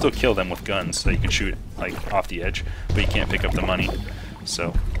 and you can still kill them with guns, so you can shoot like off the edge, but you can't pick up the money,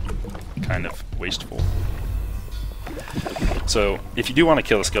 so kind of wasteful. So if you do want to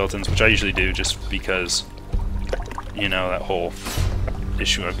kill the skeletons, which I usually do just because, you know, that whole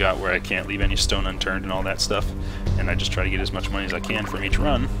issue I've got where I can't leave any stone unturned and all that stuff, and I just try to get as much money as I can from each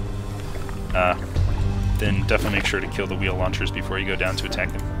run, then definitely make sure to kill the wheel launchers before you go down to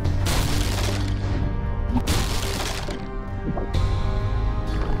attack them.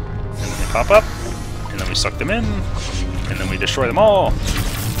 And then they pop up, and then we suck them in, and then we destroy them all.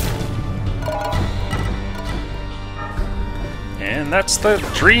 And that's the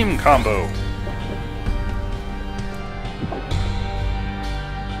dream combo.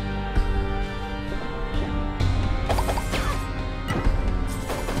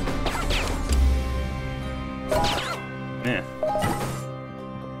 Yeah.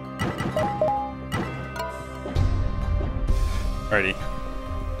 Alrighty.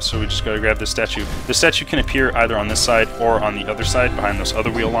 So we just gotta grab this statue. The statue can appear either on this side or on the other side behind those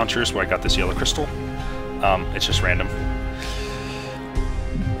other wheel launchers where I got this yellow crystal. It's just random.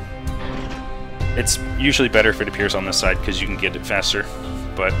 It's usually better if it appears on this side because you can get it faster.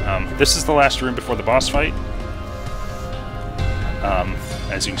 But this is the last room before the boss fight.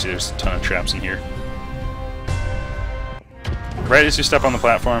 As you can see, there's a ton of traps in here. Right as you step on the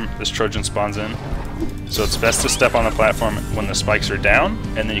platform, this Trojan spawns in. So it's best to step on the platform when the spikes are down,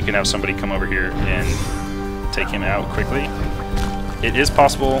 and then you can have somebody come over here and take him out quickly. It is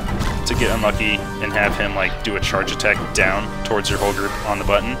possible to get unlucky and have him like do a charge attack down towards your whole group on the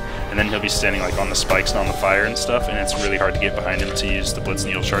button, and then he'll be standing like on the spikes and on the fire and stuff, and it's really hard to get behind him to use the Blitz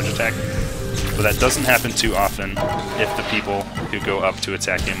Needle charge attack. But that doesn't happen too often if the people who go up to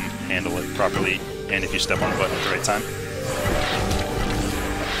attack him handle it properly, and if you step on the button at the right time.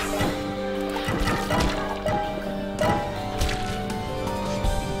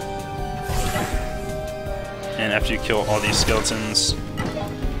 And after you kill all these skeletons,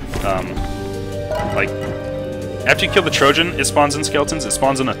 after you kill the Trojan, it spawns in skeletons. It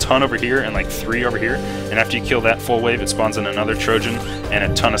spawns in a ton over here and like 3 over here. And after you kill that full wave, it spawns in another Trojan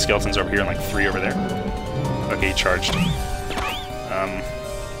and a ton of skeletons over here and like 3 over there. Okay, charged.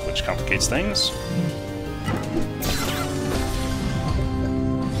 Which complicates things.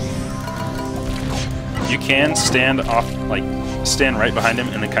 You can stand right behind him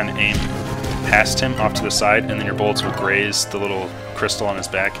and then kind of aim past him off to the side, and then your bullets will graze the little crystal on his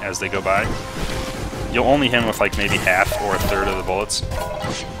back as they go by. You'll only hit him with like maybe half or a third of the bullets,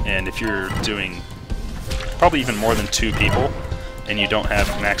 and if you're doing probably even more than 2 people and you don't have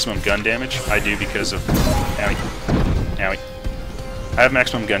maximum gun damage, I do because of I have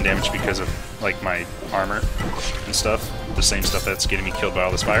maximum gun damage because of like my armor and stuff, the same stuff that's getting me killed by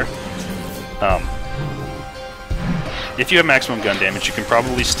all this fire. If you have maximum gun damage, you can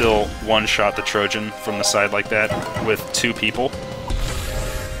probably still one-shot the Trojan from the side like that with 2 people.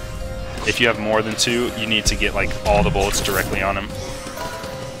 If you have more than 2, you need to get like all the bullets directly on him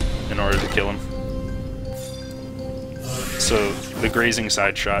in order to kill him. So the grazing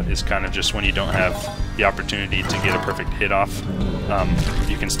side shot is kind of just when you don't have the opportunity to get a perfect hit off.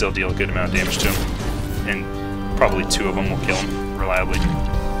 You can still deal a good amount of damage to him, and probably 2 of them will kill him reliably.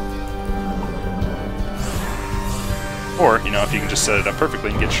 Or, you know, if you can just set it up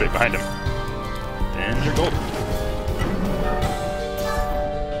perfectly and get straight behind him, then you're golden.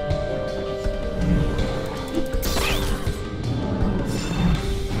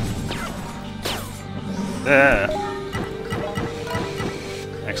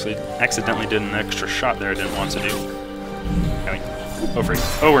 Actually, accidentally did an extra shot there I didn't want to do. Oh, freak.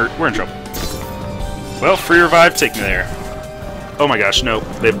 Oh, we're in trouble. Well, free revive, take me there. Oh my gosh, no,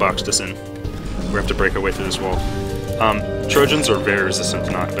 they've boxed us in. We have to break our way through this wall. Trojans are very resistant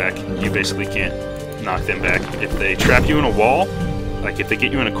to knockback. You basically can't knock them back. If they trap you in a wall, like if they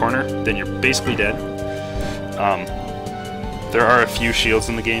get you in a corner, then you're basically dead. There are a few shields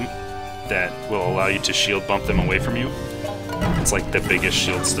in the game that will allow you to shield bump them away from you. It's like the biggest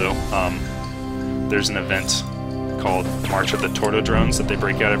shields though. There's an event called March of the Torto Drones that they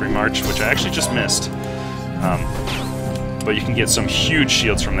break out every March, which I actually just missed. But you can get some huge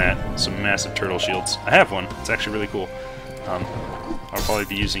shields from that, some massive turtle shields. I have one, it's actually really cool. I'll probably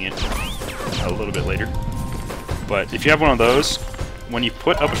be using it a little bit later. But if you have one of those, when you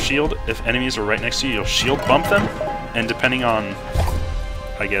put up a shield, if enemies are right next to you, you'll shield bump them, and depending on,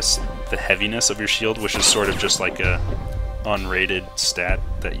 I guess, the heaviness of your shield, which is sort of just like a unrated stat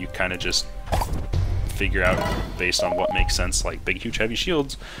that you kind of just figure out based on what makes sense, like big, huge, heavy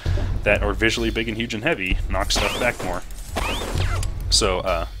shields that are visually big and huge and heavy knock stuff back more.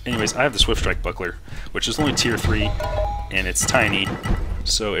 So, anyways, I have the Swift Strike Buckler, which is only tier 3, and it's tiny,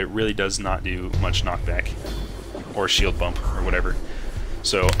 so it really does not do much knockback, or shield bump, or whatever.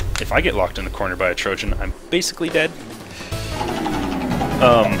 So, if I get locked in the corner by a Trojan, I'm basically dead.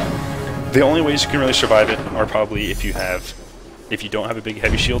 The only ways you can really survive it are probably if you don't have a big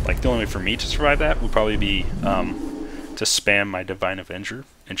heavy shield. Like, the only way for me to survive that would probably be to spam my Divine Avenger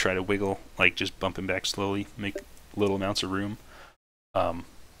and try to wiggle, like just bump him back slowly, make little amounts of room. And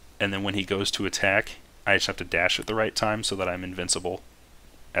then when he goes to attack, I just have to dash at the right time so that I'm invincible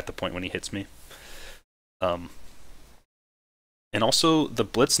at the point when he hits me. And also the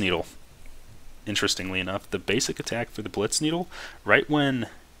Blitz Needle. Interestingly enough, the basic attack for the Blitz Needle,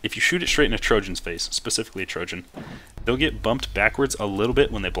 if you shoot it straight in a Trojan's face, specifically a Trojan, they'll get bumped backwards a little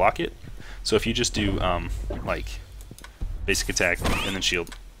bit when they block it. So if you just do like basic attack and then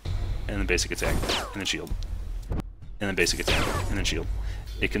shield, and then basic attack and then shield, and then basic attack and then shield,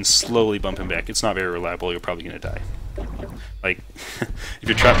 it can slowly bump him back. It's not very reliable. You're probably going to die. Like, if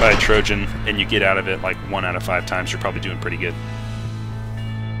you're trapped by a Trojan and you get out of it like 1 out of 5 times, you're probably doing pretty good.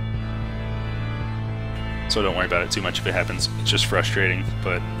 So don't worry about it too much if it happens. It's just frustrating,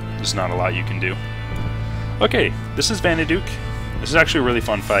 but there's not a lot you can do. Okay, this is Vanaduke. This is actually a really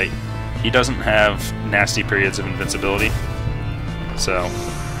fun fight. He doesn't have nasty periods of invincibility, so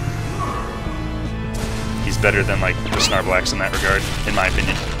he's better than like the Snarblacks in that regard, in my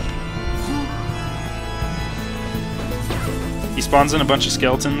opinion. He spawns in a bunch of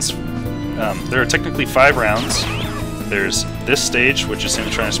skeletons. There are technically 5 rounds. There's this stage, which is him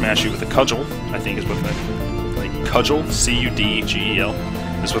trying to smash you with a cudgel, I think is what that, like, cudgel, C-U-D-G-E-L,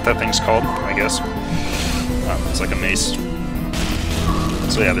 is what that thing's called, I guess. It's like a mace.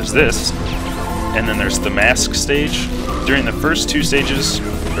 So yeah, there's this, and then there's the mask stage. During the first 2 stages,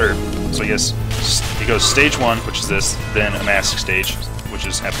 so I guess it goes stage 1, which is this, then a mask stage, which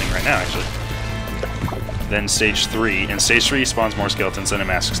is happening right now, actually. Then stage 3, and stage 3 spawns more skeletons than a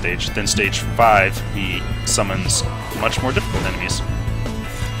mask stage. Then stage 5, he summons much more difficult enemies.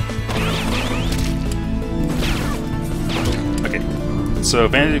 Okay, so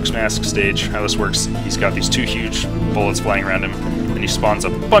Vanaduke's mask stage, how this works, he's got these 2 huge bullets flying around him, and he spawns a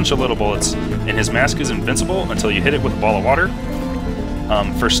bunch of little bullets, and his mask is invincible until you hit it with a ball of water.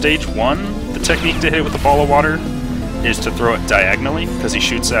 For stage 1, the technique to hit it with a ball of water is to throw it diagonally, because he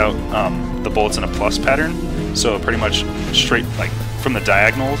shoots out the bullets in a plus pattern, so pretty much straight, like, from the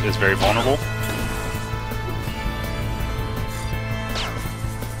diagonals is very vulnerable.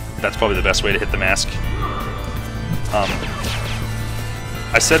 That's probably the best way to hit the mask.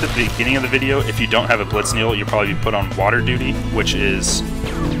 I said at the beginning of the video, if you don't have a Blitz Needle, you'll probably be put on water duty, which is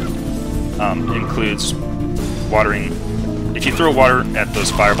includes watering. If you throw water at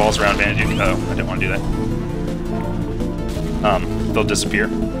those fireballs around Vanaduke, oh, I didn't want to do that. They'll disappear.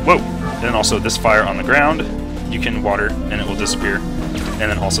 Whoa! And then also this fire on the ground, you can water and it will disappear. And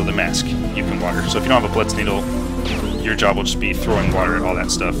then also the mask, you can water. So if you don't have a Blitz Needle, your job will just be throwing water at all that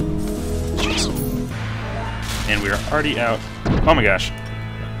stuff. Jeez. And we are already out. Oh my gosh.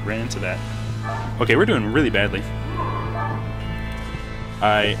 Ran into that. Okay, we're doing really badly.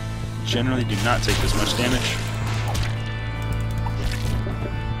 I generally do not take this much damage.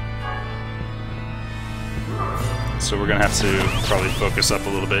 So we're gonna have to probably focus up a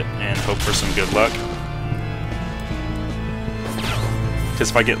little bit and hope for some good luck. Because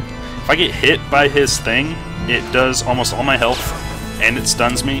if I get hit by his thing, it does almost all my health, and it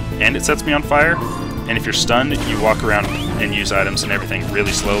stuns me, and it sets me on fire. And if you're stunned, you walk around and use items and everything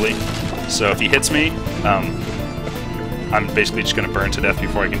really slowly. So if he hits me, I'm basically just gonna burn to death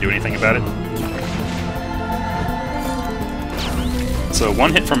before I can do anything about it. So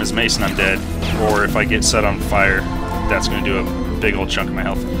 1 hit from his mace and I'm dead, or if I get set on fire, that's going to do a big old chunk of my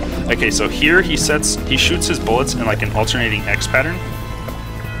health. Okay, so here he shoots his bullets in like an alternating X pattern.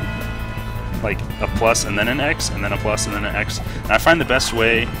 Like a plus and then an X, and then a plus and then an X. And I find the best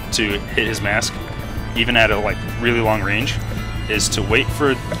way to hit his mask, even at a like really long range, is to wait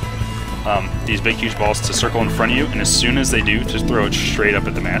for these big huge balls to circle in front of you, and as soon as they do, just throw it straight up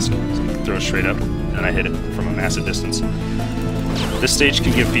at the mask. So throw it straight up, and I hit it from a massive distance. This stage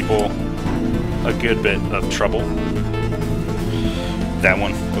can give people a good bit of trouble. That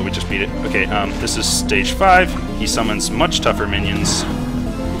one, but we just beat it. Okay, this is stage 5. He summons much tougher minions.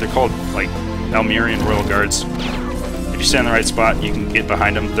 They're called, like, Almerian Royal Guards. If you stand in the right spot, you can get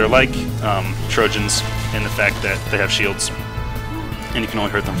behind them. They're like Trojans in the fact that they have shields, and you can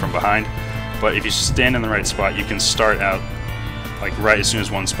only hurt them from behind. But if you stand in the right spot, you can start out, like, right as soon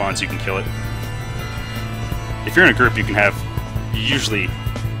as one spawns, you can kill it. If you're in a group, you usually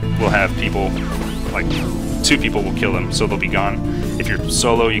will have people, like 2 people will kill them, so they'll be gone. If you're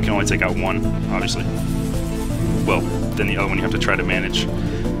solo, you can only take out 1, obviously. Well, then the other one you have to try to manage.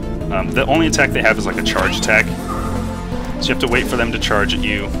 The only attack they have is like a charge attack, so you have to wait for them to charge at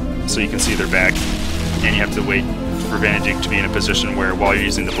you so you can see their back, and you have to wait for Vanaduke to be in a position where while you're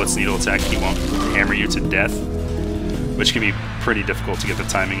using the Blitz Needle attack, he won't hammer you to death, which can be pretty difficult to get the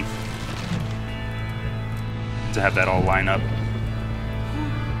timing to have that all line up.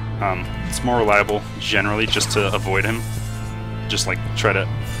 It's more reliable generally just to avoid him. Just like try to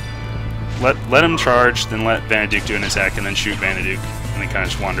let him charge, then let Vanaduke do an attack, and then shoot Vanaduke, and then kind of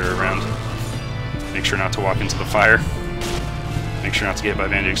just wander around. Make sure not to walk into the fire. Make sure not to get hit by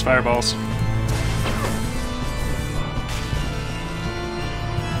Vanaduke's fireballs.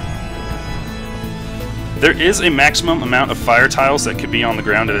 There is a maximum amount of fire tiles that could be on the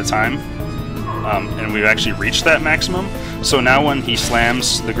ground at a time, and we've actually reached that maximum. So now when he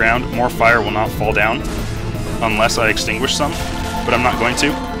slams the ground, more fire will not fall down unless I extinguish some, but I'm not going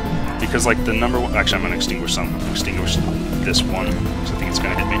to. because like the number one, actually I'm gonna extinguish some. Extinguish this one because I think it's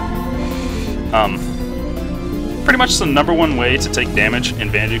gonna hit me. Pretty much the number one way to take damage in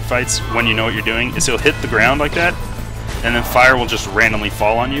Vanduke fights when you know what you're doing is he'll hit the ground like that, and then fire will just randomly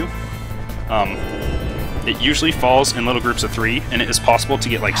fall on you. It usually falls in little groups of 3, and it is possible to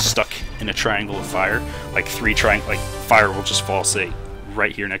get like stuck in a triangle of fire, like like fire will just fall, say,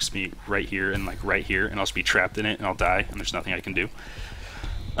 right here next to me, right here, and like right here, and I'll just be trapped in it, and I'll die, and there's nothing I can do.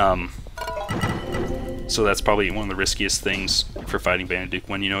 So that's probably one of the riskiest things for fighting Vanduke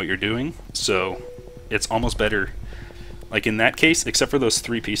when you know what you're doing. So it's almost better, like in that case, except for those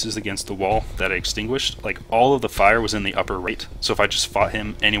 3 pieces against the wall that I extinguished, like all of the fire was in the upper right. So if I just fought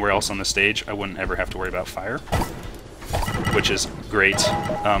him anywhere else on the stage, I wouldn't ever have to worry about fire, which is great.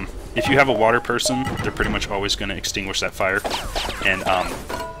 If you have a water person, they're pretty much always going to extinguish that fire, and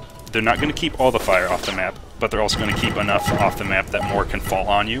they're not going to keep all the fire off the map, but they're also going to keep enough off the map that more can fall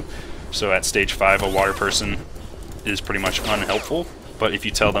on you. So at stage 5, a water person is pretty much unhelpful, but if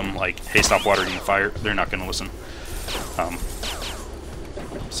you tell them, like, hey, stop watering the fire, they're not going to listen.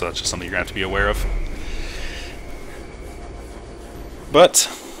 So that's just something you're going to have to be aware of. But,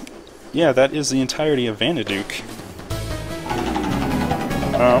 yeah, that is the entirety of Vanduke.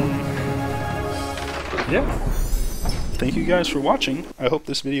 Yeah. Thank you guys for watching. I hope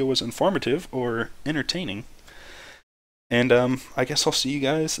this video was informative or entertaining. And I guess I'll see you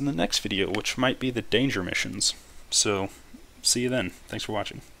guys in the next video, which might be the danger missions. So, see you then. Thanks for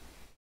watching.